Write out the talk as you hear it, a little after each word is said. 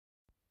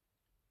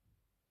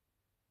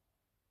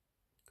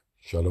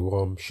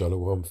Shalom,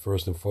 shalom.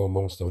 First and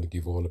foremost, I want to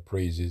give all the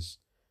praises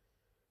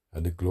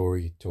and the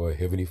glory to our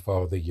Heavenly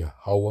Father,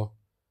 Yahweh,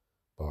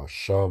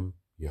 Bahasham,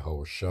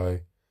 Yahweh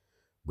Shai,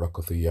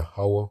 Brakatha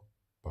Yahweh,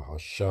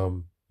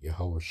 Bahasham,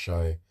 Yahweh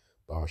Shai,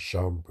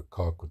 Bahasham,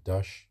 Brakar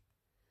Kodash.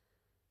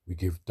 We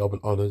give double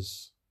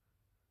honors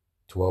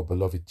to our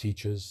beloved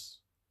teachers,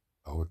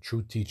 our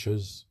true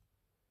teachers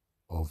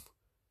of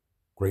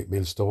Great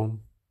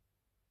Millstone,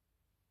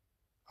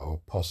 our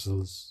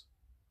apostles,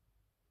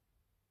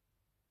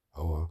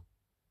 our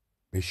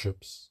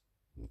bishops,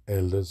 and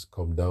elders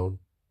come down.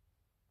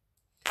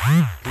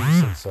 Peace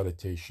and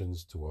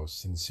salutations to our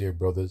sincere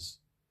brothers,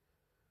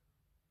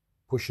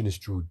 pushing his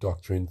true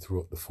doctrine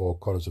throughout the four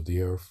corners of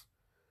the earth,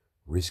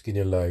 risking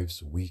their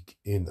lives week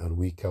in and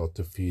week out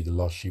to feed the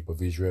lost sheep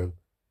of Israel.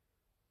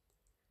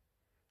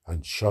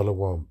 And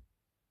shalom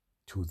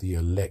to the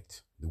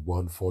elect, the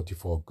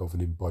 144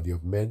 governing body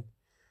of men,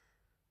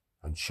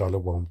 and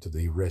shalom to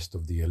the rest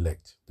of the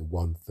elect, the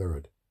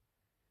 1/3.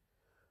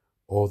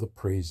 All the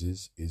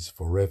praises is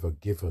forever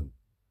given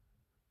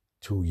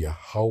to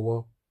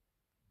Yahweh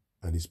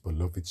and his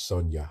beloved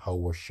son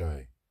Yahweh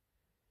Shai.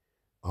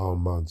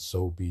 Amen.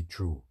 So be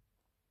true.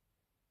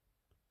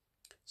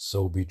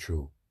 So be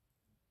true.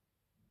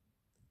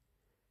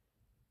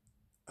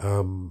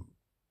 I've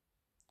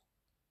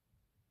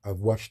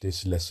watched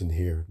this lesson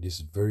here, this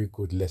very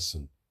good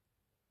lesson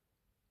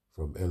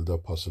from Elder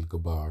Apostle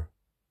Gabar.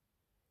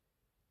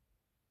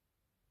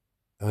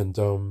 And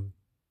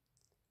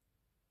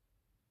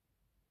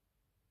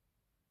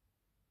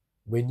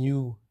when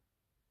you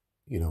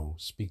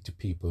speak to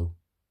people,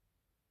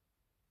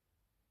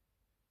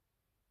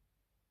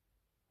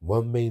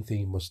 one main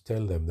thing you must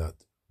tell them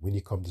that when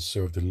you come to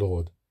serve the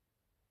Lord,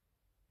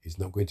 it's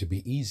not going to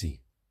be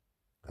easy.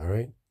 All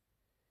right?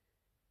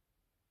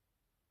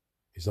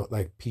 It's not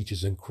like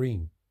peaches and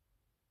cream.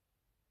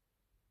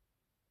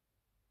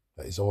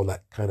 It's all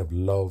that kind of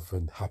love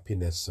and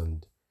happiness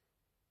and.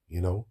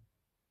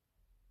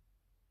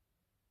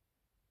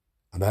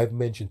 And I've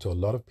mentioned to a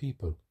lot of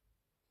people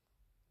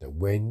that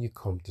when you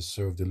come to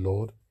serve the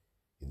Lord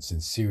in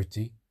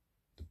sincerity,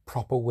 the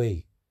proper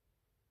way,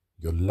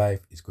 your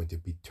life is going to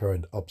be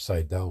turned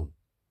upside down.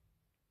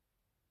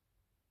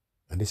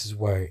 And this is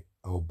why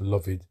our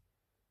beloved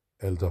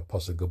Elder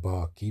Apostle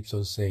Gabar keeps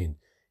on saying,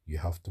 you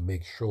have to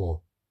make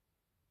sure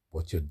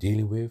what you're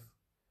dealing with,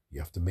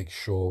 you have to make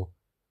sure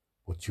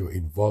what you're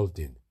involved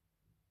in.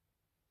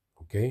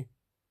 Okay?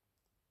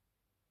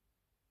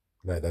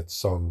 Like that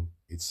song,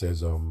 it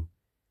says,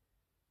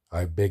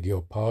 I beg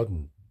your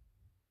pardon.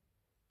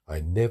 I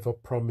never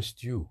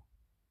promised you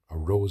a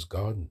rose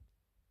garden.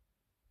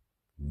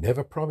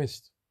 Never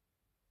promised.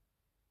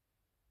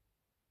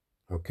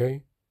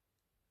 Okay?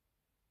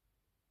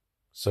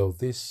 So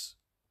this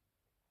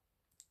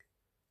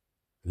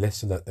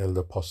lesson that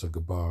Elder Apostle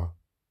Gabar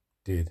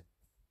did,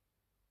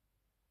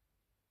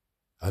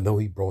 I know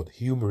he brought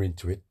humor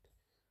into it,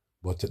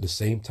 but at the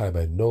same time,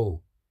 I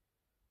know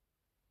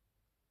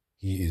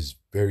he is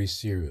very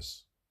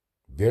serious.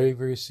 Very,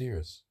 very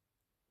serious.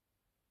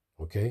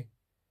 Okay?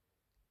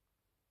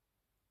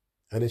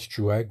 And it's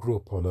true, I grew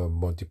up on a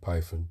Monty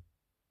Python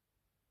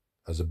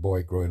as a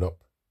boy growing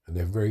up, and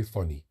they're very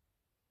funny,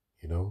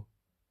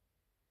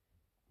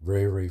 very,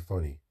 very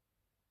funny.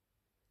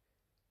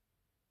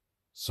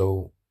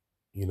 So,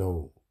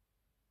 you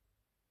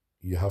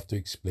have to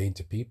explain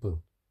to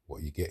people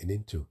what you're getting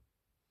into.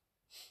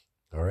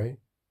 All right?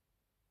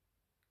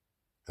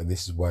 And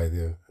this is why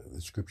the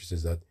scripture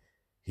says that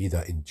he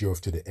that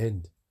endureth to the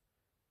end,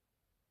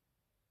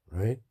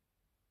 right?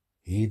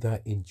 He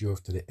that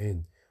endureth to the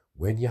end.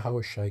 When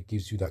Yahweh Shai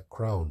gives you that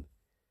crown,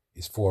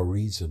 it's for a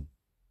reason.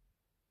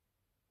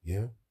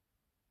 Yeah?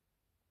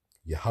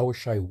 Yahweh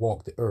Shai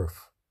walked the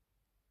earth,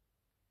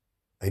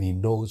 and he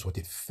knows what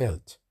it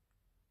felt.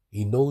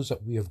 He knows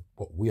that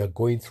what we are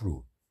going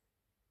through,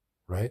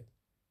 right?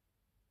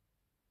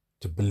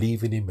 To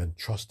believe in him and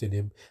trust in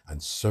him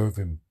and serve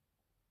him,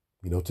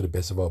 to the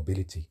best of our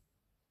ability.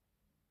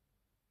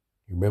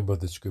 Remember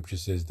the scripture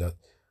says that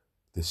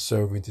the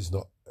servant is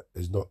not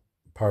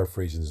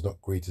paraphrasing, is not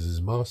great as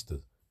his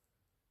master.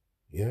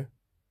 Yeah?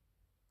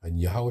 And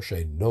Yahweh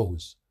Shai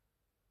knows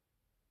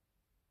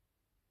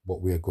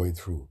what we are going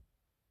through.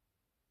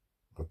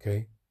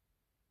 Okay?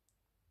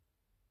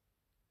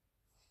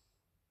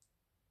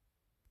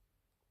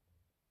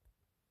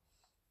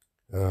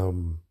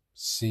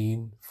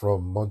 Scene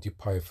from Monty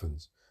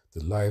Python's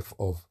The Life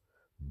of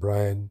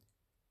Brian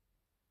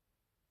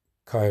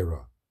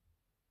Kyra,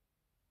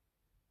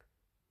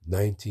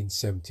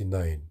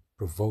 1979,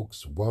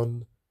 provokes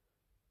one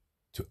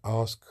to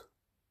ask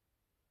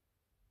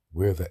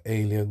where the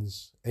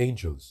angels,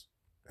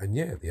 and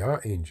yeah, they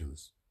are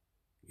angels,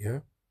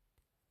 yeah?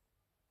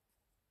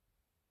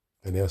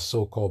 And they are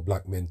so-called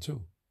black men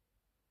too.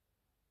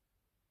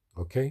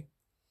 Okay?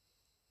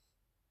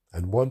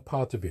 And one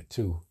part of it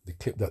too, the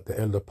clip that the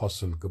Elder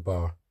Apostle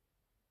Gabar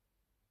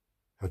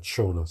had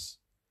shown us,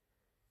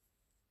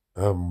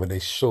 when they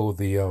show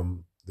the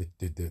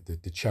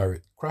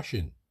chariot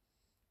crashing,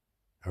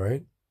 all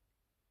right?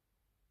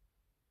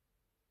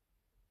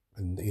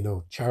 And, you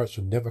know, chariots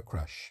will never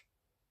crash.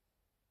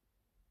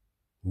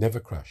 Never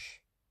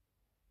crash.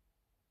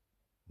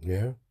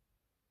 Yeah?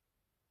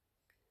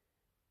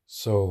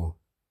 So,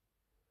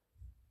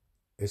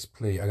 let's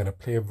play. I'm going to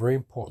play a very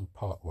important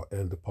part what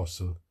Elder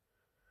Apostle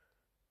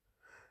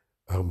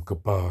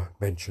Gabar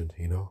mentioned,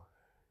 you know.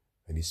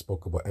 And he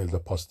spoke about Elder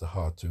Apostle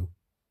Hart too.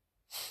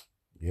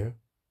 Yeah?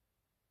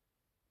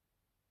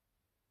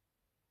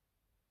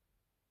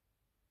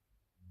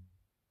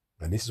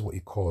 And this is what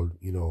he called,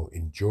 you know,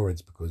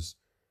 endurance, because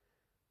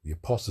the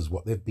apostles,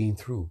 what they've been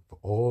through for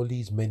all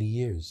these many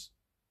years,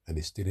 and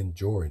they're still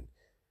enduring,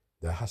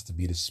 there has to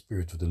be the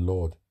Spirit of the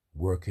Lord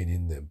working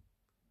in them.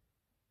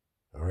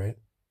 All right?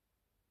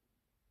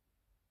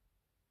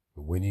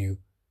 But when you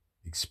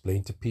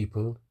explain to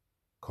people,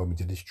 coming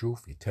to this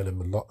truth, you tell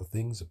them a lot of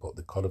things about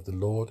the call of the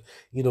Lord,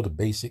 you know, the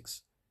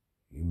basics.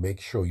 You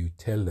make sure you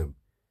tell them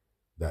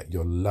that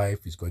your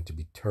life is going to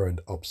be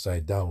turned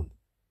upside down.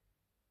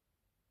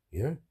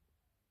 Yeah?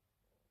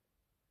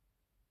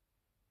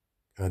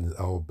 And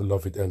our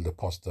beloved Elder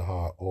Pastor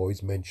Ha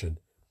always mentioned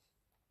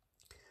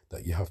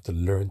that you have to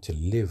learn to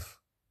live.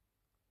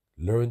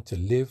 Learn to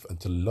live and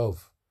to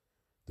love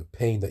the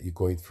pain that you're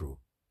going through.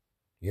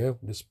 Yeah,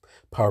 just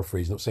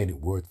paraphrase, not saying it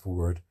word for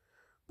word,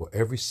 but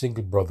every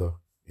single brother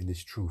in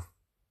this truth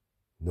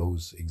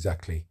knows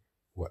exactly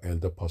what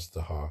Elder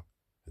Pastor Ha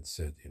had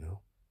said, you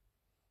know.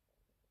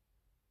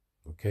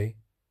 Okay?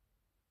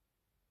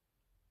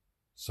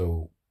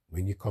 So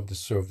when you come to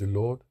serve the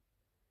Lord,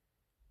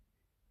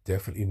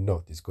 definitely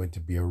not. It's going to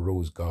be a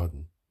rose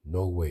garden.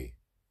 No way.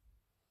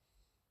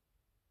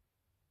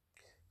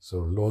 So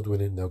Lord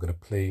willing, now I'm going to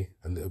play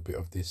a little bit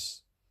of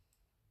this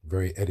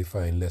very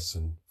edifying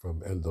lesson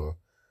from Elder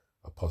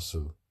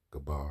Apostle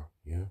Gabar.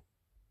 Yeah.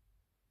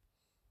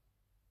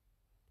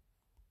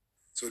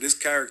 So this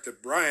character,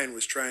 Brian,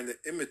 was trying to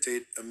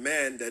imitate a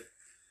man that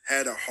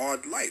had a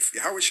hard life.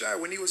 Yahushua,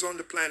 when he was on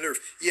the planet Earth,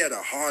 he had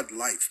a hard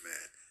life,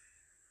 man.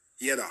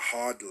 He had a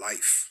hard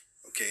life,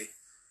 okay?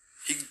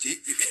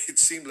 It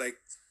seemed like,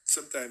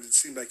 sometimes it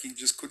seemed like he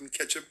just couldn't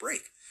catch a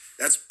break.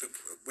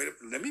 Wait,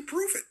 let me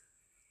prove it.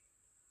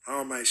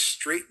 How am I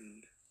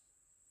straightened?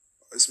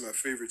 This is my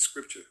favorite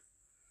scripture.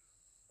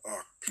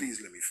 Oh, please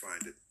let me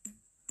find it.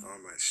 How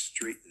am I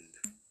straightened?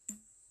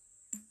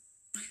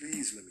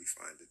 Please let me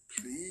find it.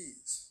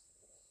 Please.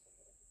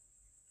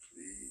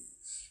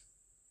 Please.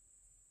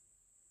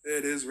 There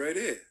it is right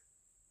here.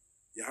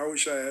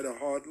 Yahushua had a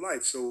hard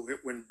life. So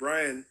when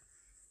Brian,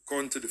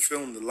 according to the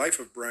film, The Life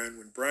of Brian,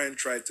 when Brian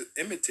tried to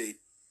imitate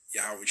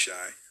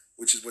Yahushua,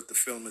 which is what the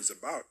film is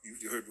about,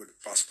 you heard what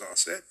Apostle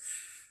said.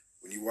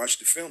 When you watch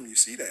the film, you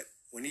see that.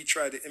 When he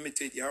tried to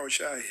imitate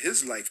Yahushua,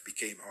 his life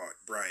became hard.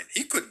 Brian,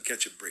 he couldn't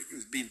catch a break. He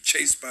was being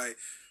chased by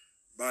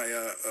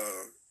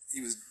he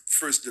was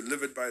first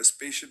delivered by a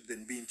spaceship,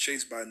 then being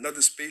chased by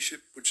another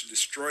spaceship, which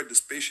destroyed the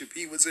spaceship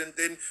he was in.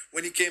 Then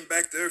when he came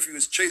back to Earth, he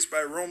was chased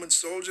by Roman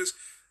soldiers.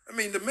 I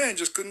mean, the man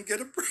just couldn't get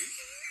a break.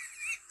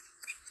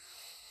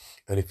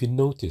 And if you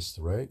noticed,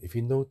 right? If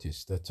you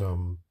noticed that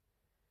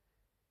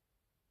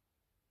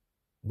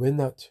when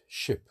that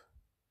ship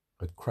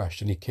had crashed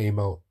and he came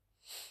out,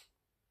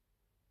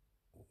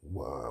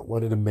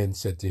 one of the men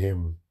said to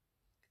him,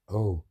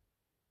 "Oh,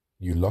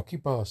 you lucky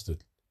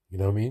bastard." You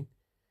know what I mean?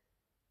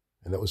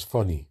 And that was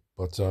funny.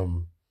 But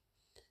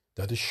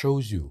that just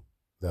shows you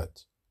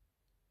that,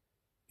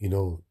 you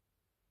know,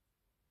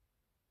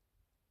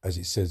 as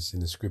it says in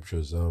the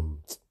scriptures,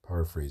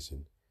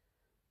 paraphrasing,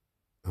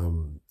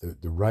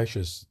 the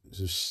righteous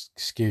just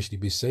scarcely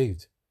be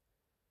saved.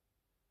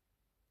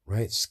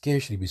 Right?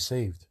 Scarcely be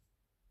saved.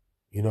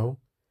 You know?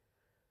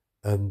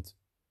 And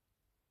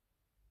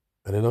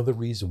another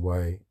reason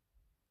why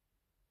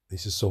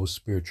this is so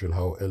spiritual,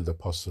 how Elder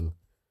Apostle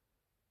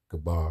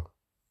Gabar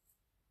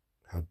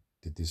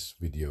did this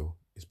video,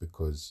 is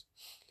because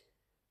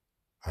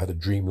I had a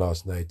dream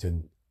last night,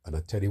 and I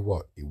tell you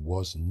what, it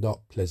was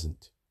not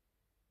pleasant.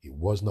 It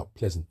was not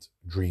pleasant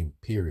dream,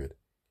 period.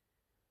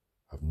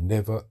 I've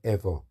never,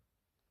 ever,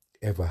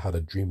 ever had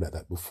a dream like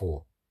that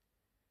before.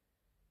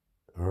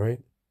 All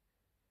right?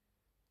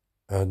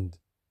 And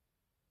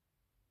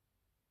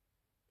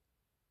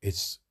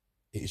it's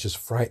just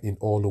frightening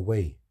all the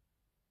way.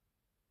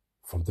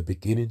 From the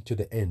beginning to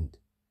the end,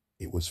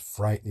 it was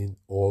frightening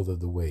all of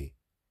the way.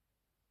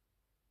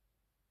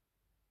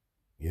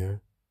 Yeah?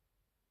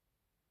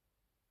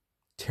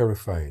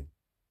 Terrifying.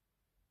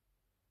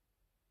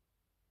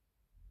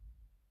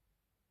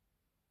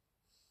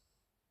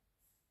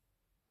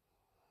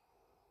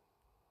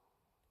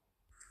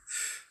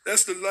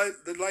 That's the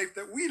life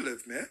that we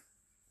live, man.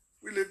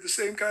 We live the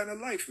same kind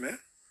of life, man.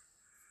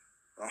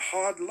 A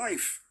hard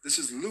life. This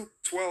is Luke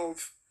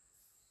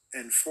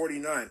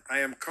 12:49. I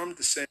am come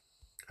to send.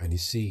 And you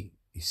see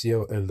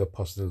how Elder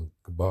Apostle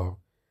Gabar,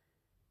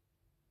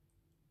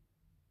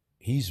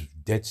 he's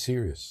dead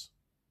serious.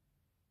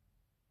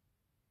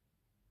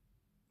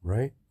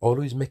 Right?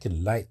 Always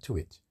making light to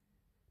it.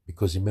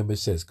 Because remember it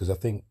says, because I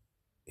think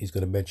he's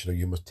going to mention,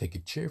 you must take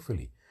it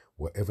cheerfully.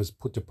 Whatever's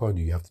put upon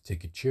you, you have to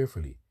take it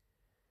cheerfully.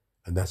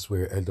 And that's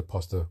where Elder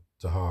Pastor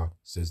Tahar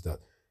says that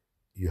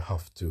you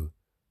have to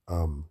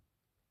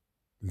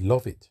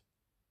love it.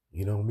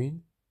 You know what I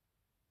mean?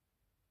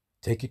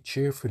 Take it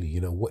cheerfully,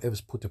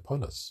 whatever's put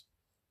upon us.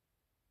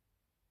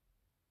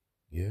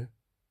 Yeah.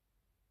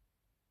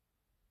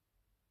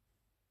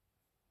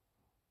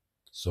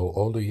 So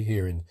although you're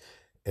hearing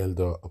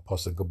Elder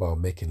Apostle Gabar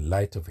making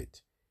light of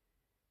it,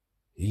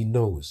 he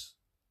knows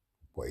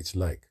what it's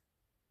like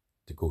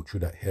to go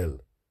through that hell.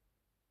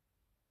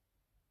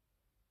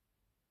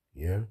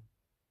 Yeah.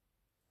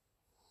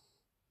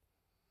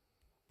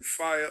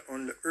 Fire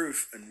on the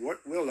earth, and what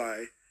will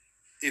I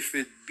if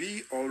it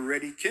be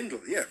already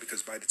kindled? Yeah,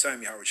 because by the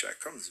time Yahweh Shai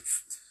comes,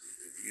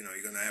 you're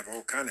going to have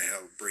all kind of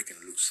hell breaking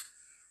loose.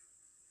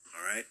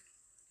 All right?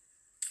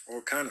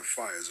 All kind of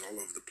fires all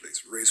over the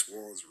place. Race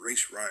wars,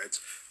 race riots.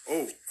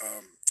 Oh,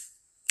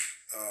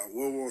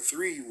 World War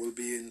III will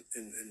be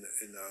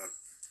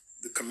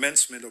the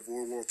commencement of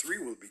World War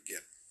III will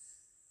begin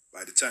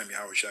by the time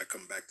Yahweh Shai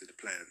come back to the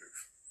planet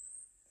Earth.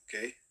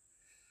 Okay?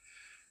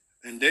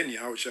 And then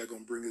Yahweh Shai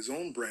going to bring his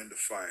own brand of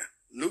fire.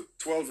 Luke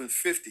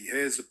 12:50,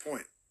 here's the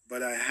point.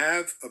 But I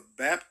have a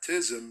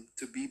baptism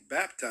to be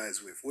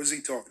baptized with. What is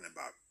he talking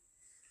about?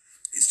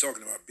 He's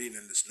talking about being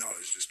in this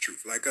knowledge, this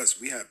truth. Like us,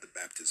 we have the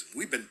baptism.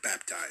 We've been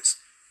baptized.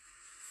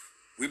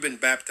 We've been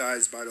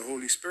baptized by the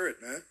Holy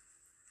Spirit, man.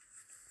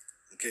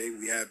 Okay,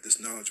 we have this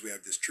knowledge, we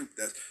have this truth.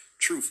 That's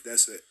truth.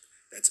 That's it.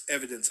 That's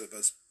evidence of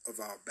us, of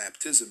our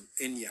baptism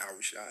in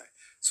Yahweh Shai.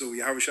 So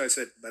Yahweh Shai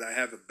said, but I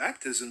have a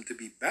baptism to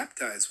be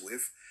baptized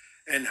with,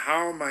 and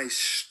how am I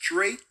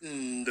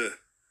straightened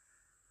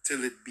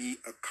till it be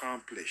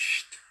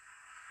accomplished?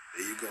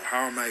 There you go.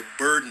 How am I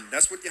burdened?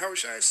 That's what Yahweh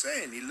Shai is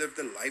saying. He lived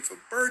a life of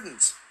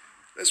burdens.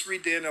 Let's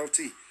read the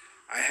NLT.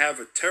 I have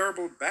a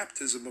terrible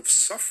baptism of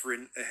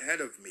suffering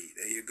ahead of me.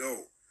 There you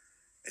go.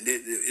 And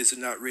is it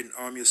not written,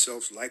 arm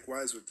yourselves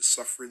likewise with the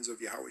sufferings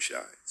of Yahweh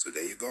Shai? So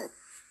there you go.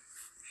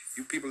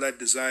 You people that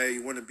desire,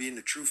 you want to be in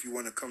the truth, you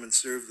want to come and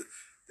serve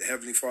the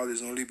Heavenly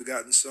Father's only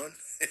begotten Son,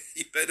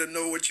 you better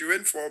know what you're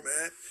in for,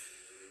 man.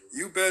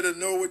 You better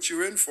know what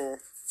you're in for.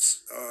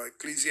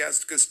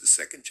 Ecclesiasticus, the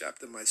 2nd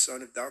chapter, my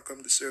son, if thou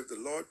come to serve the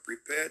Lord,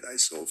 prepare thy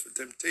soul for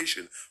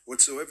temptation.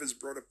 Whatsoever is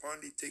brought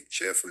upon thee, take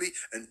cheerfully,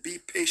 and be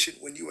patient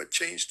when you are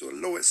changed to a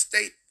lower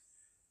state.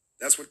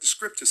 That's what the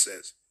scripture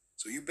says.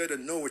 So you better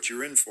know what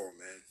you're in for,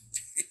 man.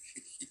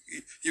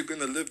 You're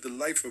going to live the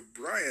life of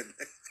Brian.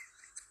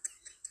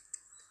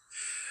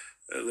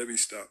 Let me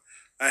stop.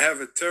 I have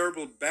a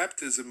terrible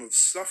baptism of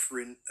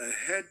suffering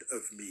ahead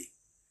of me,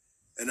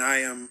 and I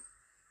am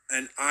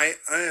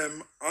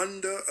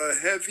under a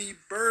heavy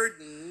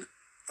burden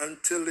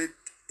until it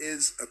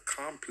is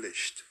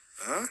accomplished.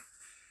 Huh?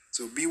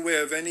 So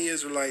beware of any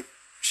Israelite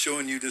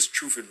showing you this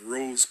truth in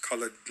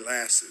rose-colored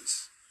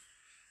glasses.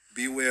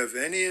 Beware of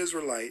any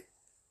Israelite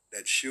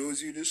that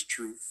shows you this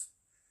truth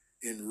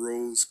in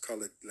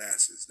rose-colored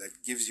glasses,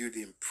 that gives you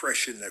the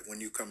impression that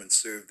when you come and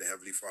serve the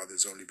Heavenly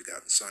Father's only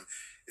begotten Son,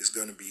 is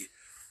going to be...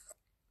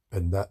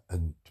 And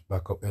to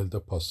back up Elder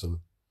Apostle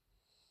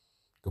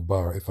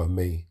Gabar, if I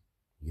may,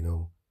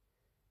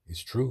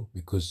 it's true,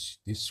 because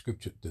this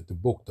scripture, the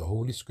book, the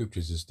Holy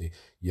Scriptures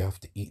you have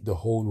to eat the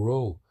whole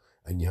roll,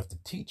 and you have to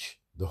teach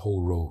the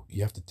whole roll.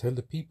 You have to tell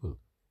the people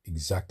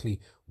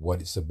exactly what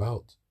it's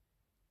about.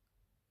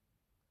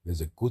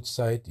 There's a good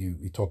side.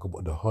 You talk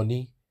about the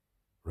honey,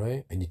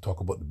 right? And you talk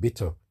about the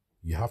bitter.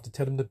 You have to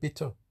tell them the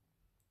bitter.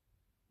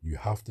 You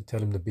have to tell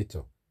them the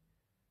bitter.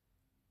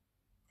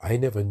 I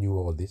never knew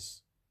all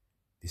this.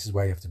 This is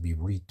why you have to be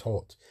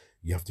retaught.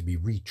 You have to be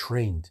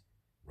retrained,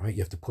 right?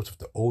 You have to put off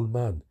the old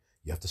man.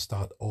 You have to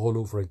start all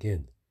over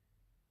again.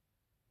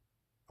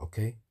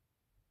 Okay?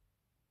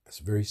 That's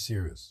very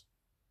serious.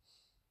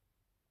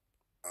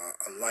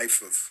 A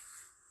life of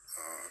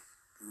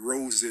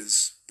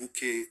roses, a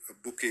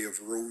bouquet of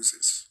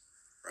roses,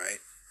 right?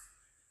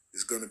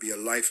 There's going to be a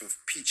life of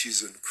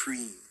peaches and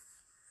cream.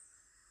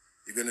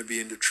 You're going to be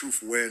in the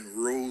truth wearing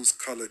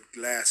rose-colored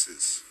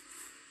glasses,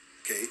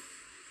 okay?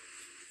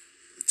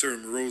 The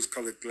term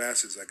rose-colored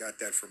glasses, I got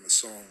that from a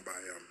song by,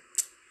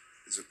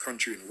 it's a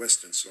country and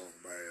western song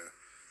by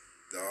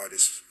the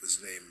artist was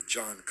named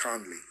John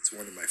Conley. It's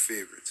one of my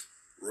favorites,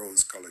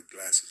 rose-colored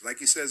glasses. Like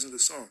he says in the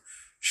song,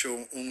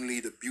 show only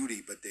the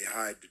beauty, but they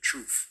hide the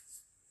truth.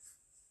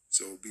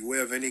 So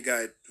beware of any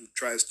guy who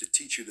tries to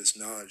teach you this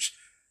knowledge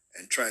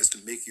and tries to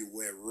make you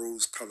wear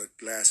rose-colored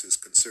glasses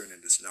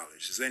concerning this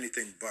knowledge. It's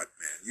anything but,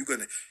 man.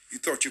 You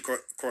thought you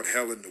caught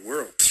hell in the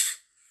world. Pfft.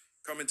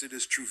 Come into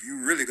this truth,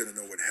 you're really gonna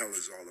know what hell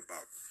is all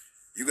about.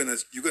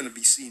 You're gonna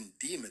be seeing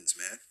demons,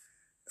 man.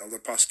 Elder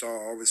Pastor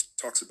always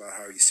talks about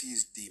how he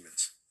sees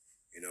demons,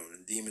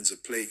 and demons are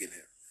plaguing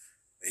him.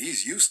 And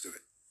he's used to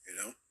it,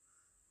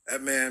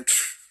 That man,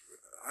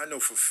 I know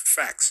for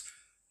facts.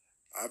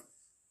 I've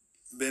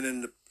been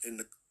in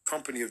the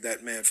company of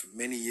that man for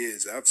many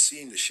years. I've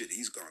seen the shit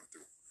he's gone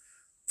through.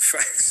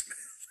 Facts,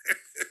 man.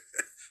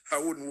 I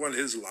wouldn't want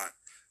his lot.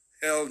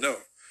 Hell no.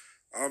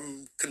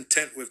 I'm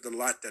content with the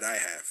lot that I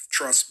have.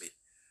 Trust me.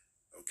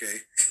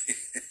 Okay?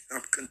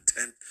 I'm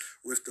content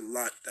with the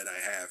lot that I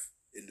have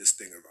in this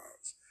thing of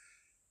ours.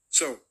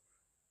 So,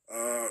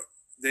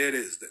 There it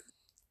is.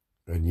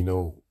 And you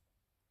know,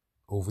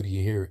 over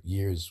the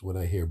years, when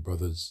I hear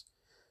brothers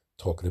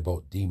talking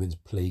about demons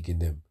plaguing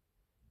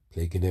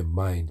their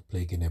mind,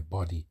 plaguing their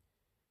body,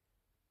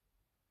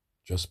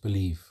 just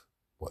believe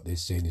what they're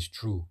saying is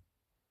true.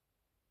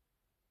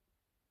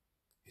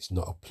 It's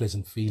not a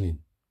pleasant feeling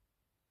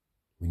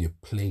when you're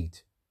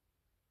plagued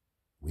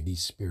with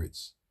these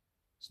spirits.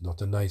 It's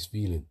not a nice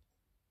feeling.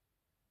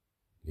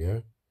 Yeah?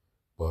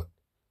 But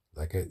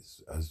like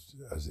as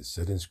it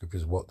said in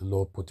scriptures, what the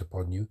Lord put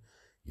upon you,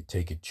 you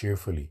take it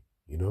cheerfully,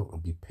 you know,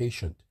 and be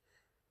patient.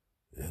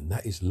 And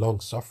that is long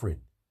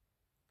suffering.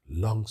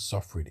 Long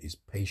suffering is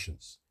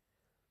patience.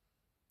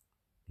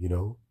 You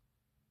know?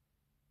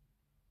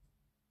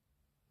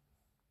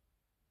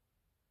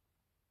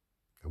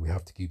 And we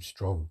have to keep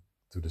strong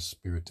through the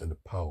spirit and the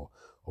power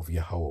of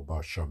Yahweh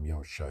Basham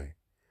Yahushai.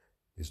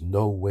 There's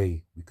no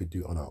way we could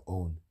do it on our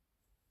own.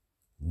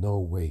 No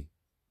way.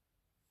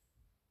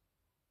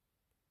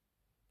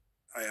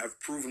 I have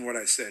proven what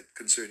I said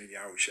concerning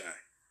Yahushai,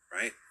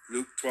 right?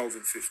 Luke 12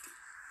 and 50.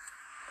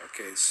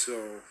 Okay,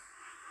 so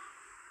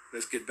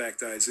let's get back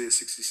to Isaiah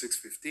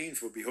 66:15.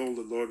 For behold,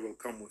 the Lord will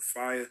come with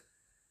fire,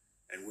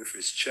 and with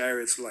his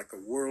chariots like a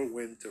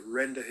whirlwind, to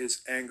render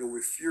his anger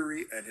with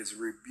fury and his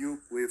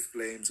rebuke with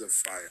flames of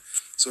fire.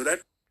 So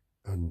that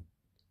And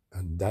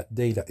that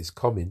day that is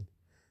coming,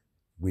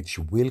 which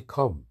will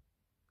come,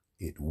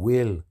 it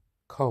will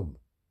come.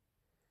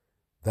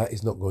 That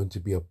is not going to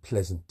be a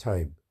pleasant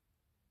time.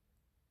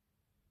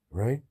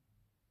 Right?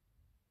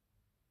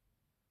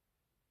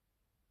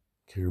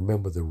 Can you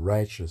remember the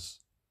righteous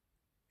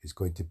is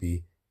going to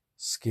be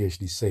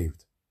scarcely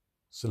saved?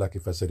 So like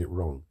if I said it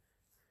wrong.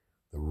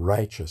 The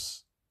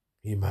righteous,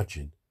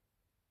 imagine,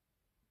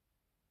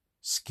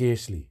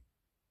 scarcely.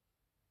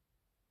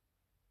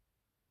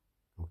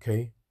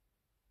 Okay?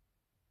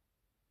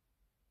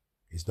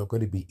 It's not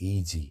going to be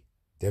easy.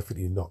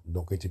 Definitely not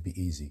going to be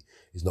easy.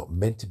 It's not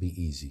meant to be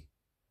easy.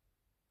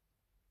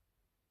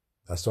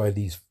 That's why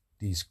these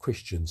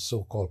Christians,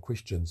 so-called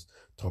Christians,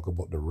 talk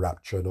about the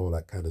rapture and all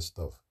that kind of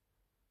stuff.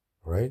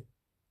 Right?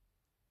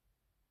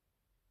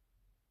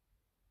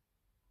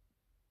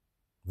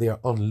 They are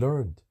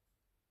unlearned.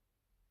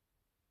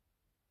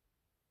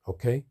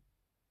 Okay?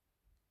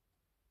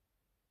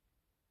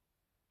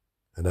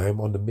 And I'm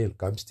on the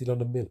milk. I'm still on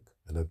the milk.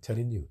 And I'm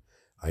telling you,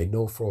 I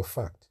know for a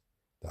fact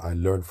that I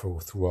learned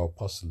through our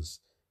apostles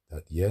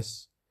that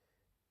yes,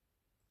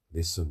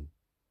 listen,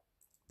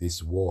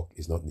 this walk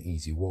is not an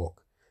easy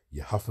walk.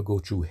 You have to go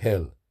through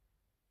hell.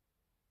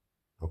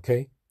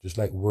 Okay? Just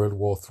like World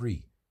War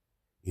III.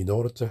 In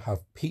order to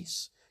have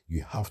peace,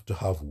 you have to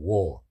have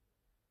war.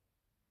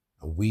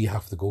 And we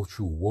have to go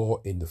through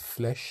war in the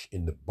flesh,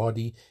 in the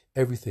body,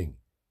 everything.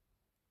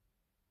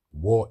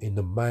 War in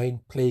the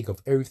mind, plague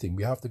of everything.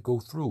 We have to go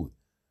through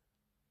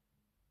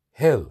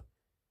hell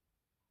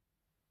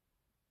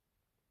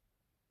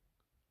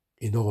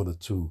in order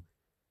to,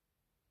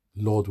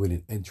 Lord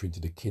willing, enter into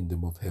the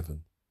kingdom of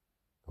heaven.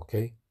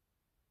 Okay?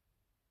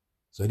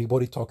 So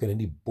anybody talking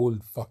any bull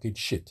fucking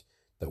shit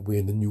that we're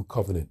in the new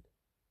covenant,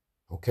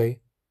 okay?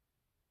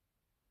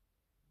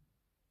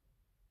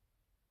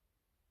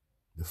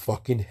 The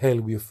fucking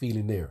hell we are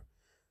feeling there.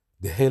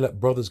 The hell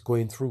that brother's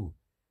going through.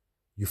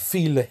 You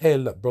feel the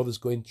hell that brother's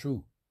going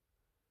through.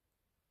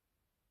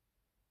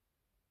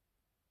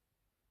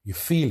 You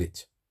feel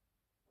it.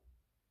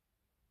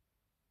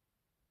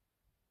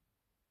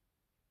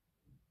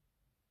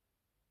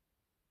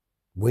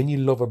 When you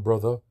love a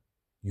brother,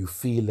 you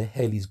feel the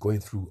hell he's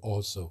going through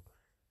also.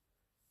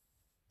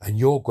 And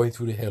you're going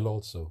through the hell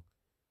also.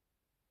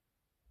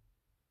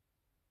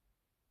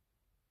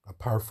 I'm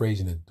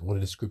paraphrasing it, one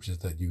of the scriptures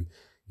that you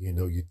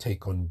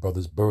take on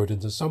brother's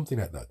burdens or something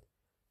like that,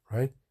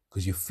 right?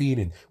 Because you're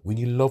feeling, when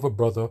you love a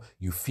brother,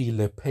 you feel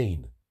their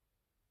pain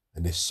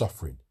and their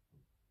suffering.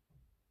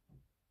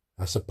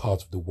 That's a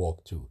part of the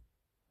walk too.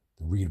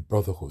 The real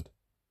brotherhood.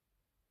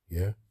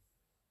 Yeah?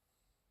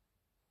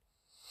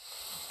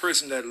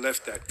 person that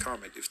left that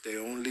comment, if they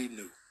only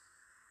knew,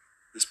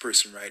 this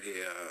person right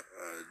here,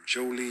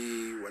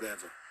 Jolie,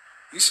 whatever,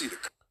 you see the.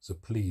 So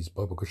please,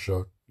 Baba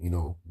Kashar,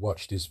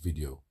 watch this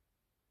video.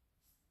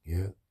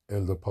 Yeah?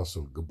 Elder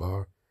Apostle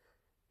Gabar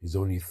is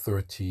only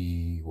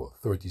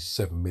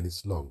 37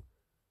 minutes long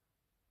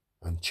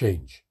and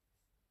change.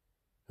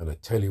 And I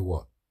tell you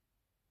what,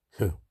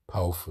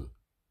 powerful,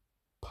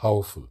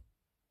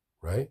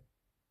 right?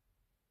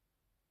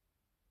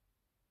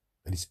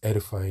 And it's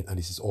edifying and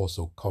this is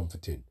also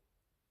comforting.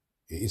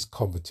 It is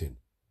comforting.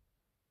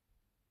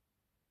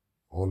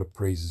 All the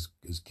praise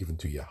is given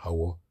to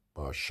Yahweh,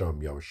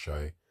 Ba'asham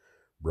Yahushai,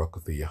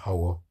 Barakatha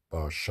Yahweh,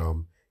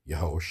 Ba'asham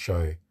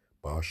Yahushai,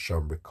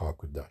 Ba'asham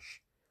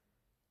Rekakudash.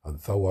 And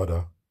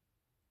Thawada,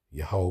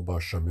 Yahweh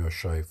Ba'asham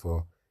Yahushai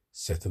for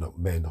setting up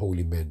men,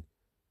 holy men,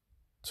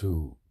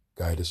 to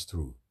guide us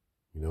through.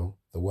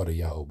 Thawada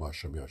Yahweh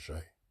Ba'asham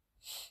Yahushai.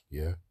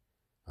 Yeah?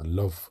 And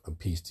love and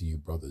peace to you,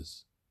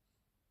 brothers.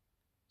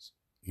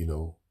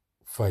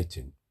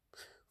 Fighting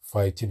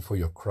for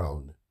your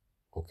crown.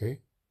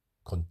 Okay?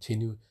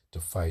 Continue to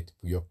fight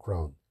for your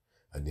crown.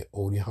 And the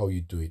only how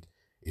you do it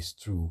is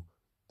through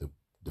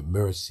the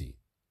mercy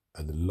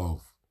and the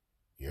love,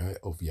 yeah,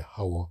 of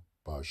Yahweh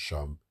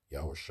Ba'asham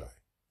Yahushai.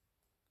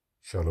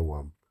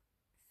 Shalom.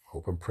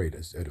 Hope and pray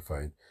that's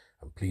edifying.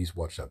 And please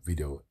watch that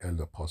video,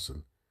 Elder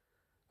Apostle.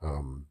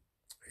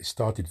 It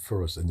started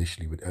first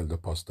initially with Elder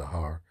Apostle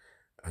Har,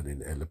 and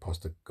then Elder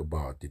Apostle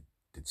Gabar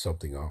did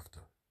something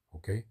after.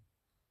 Okay?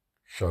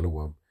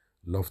 Shalom.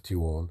 Love to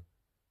you all.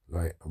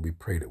 Right? And we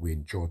pray that we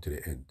enjoy to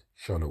the end.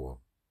 Shalom.